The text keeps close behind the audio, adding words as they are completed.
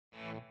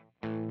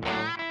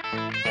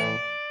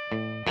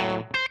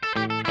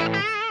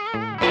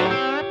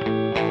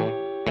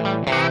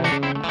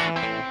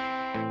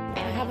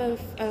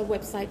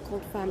website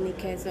called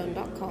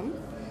familycarezone.com.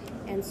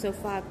 And so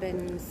far I've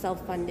been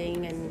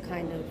self-funding and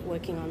kind of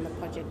working on the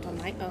project on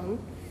my own.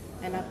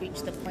 And I've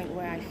reached the point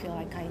where I feel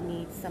like I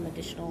need some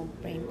additional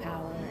brain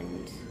power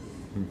and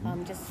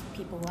just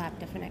people who have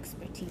different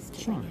expertise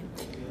to bring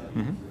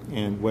in.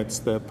 And what's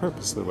the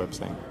purpose of the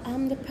website?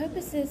 The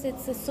purpose is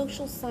it's a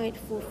social site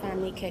for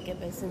family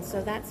caregivers, and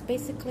so that's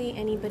basically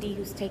anybody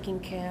who's taking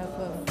care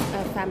of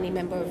a family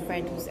member or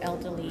friend who's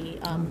elderly,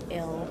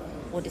 ill,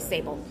 or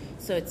disabled.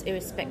 So it's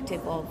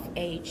irrespective of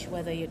age,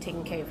 whether you're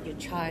taking care of your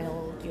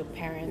child, your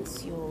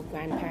parents, your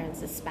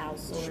grandparents, a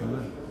spouse,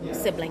 or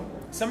sibling.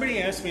 Somebody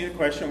asked me the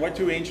question, what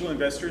do angel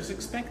investors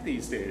expect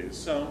these days?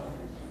 So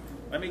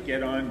let me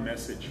get on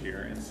message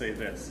here and say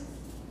this.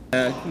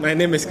 My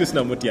name is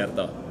Kusna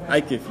Mutiarto. I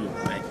give you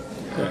my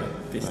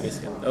business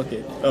card.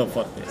 Okay. Oh,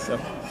 for this.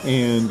 Okay.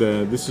 And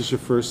this is your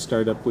first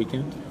startup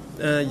weekend?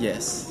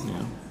 Yes.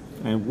 Yeah.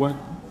 And what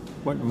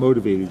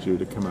motivated you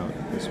to come out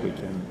this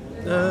weekend?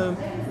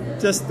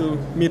 Just to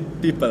meet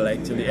people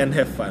actually and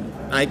have fun.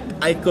 I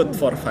cook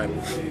for fun.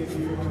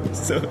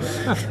 So.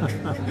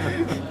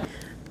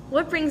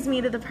 What brings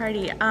me to the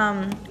party?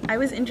 I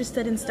was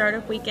interested in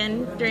Startup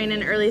Weekend during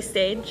an early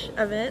stage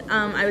of it.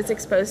 I was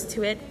exposed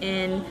to it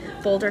in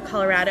Boulder,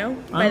 Colorado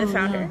by the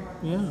founder,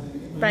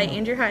 by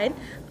Andrew Hyde,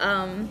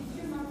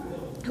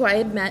 who I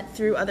had met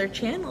through other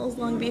channels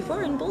long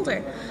before in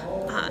Boulder.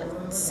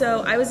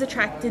 So I was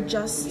attracted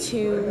just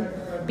to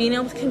being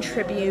able to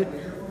contribute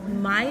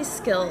my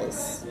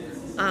skills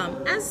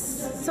as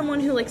someone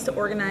who likes to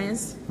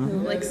organize, who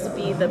likes to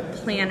be the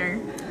planner,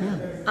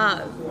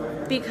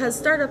 because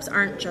startups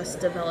aren't just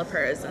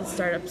developers and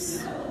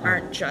startups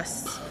aren't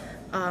just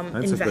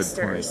That's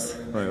investors. a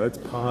good point. All right, let's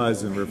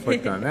pause and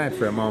reflect on that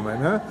for a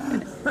moment, huh?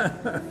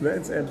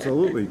 That's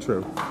absolutely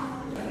true.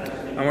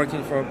 I'm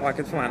working for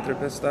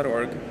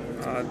pocketphilanthropist.org.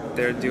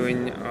 They're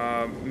doing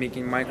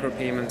making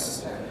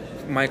micropayments,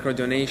 micro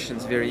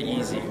donations very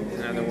easy.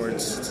 In other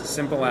words, it's a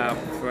simple app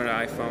for an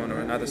iPhone or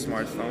another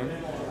smartphone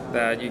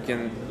that you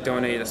can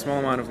donate a small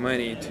amount of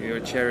money to your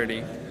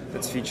charity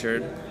that's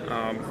featured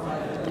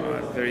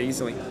very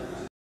easily.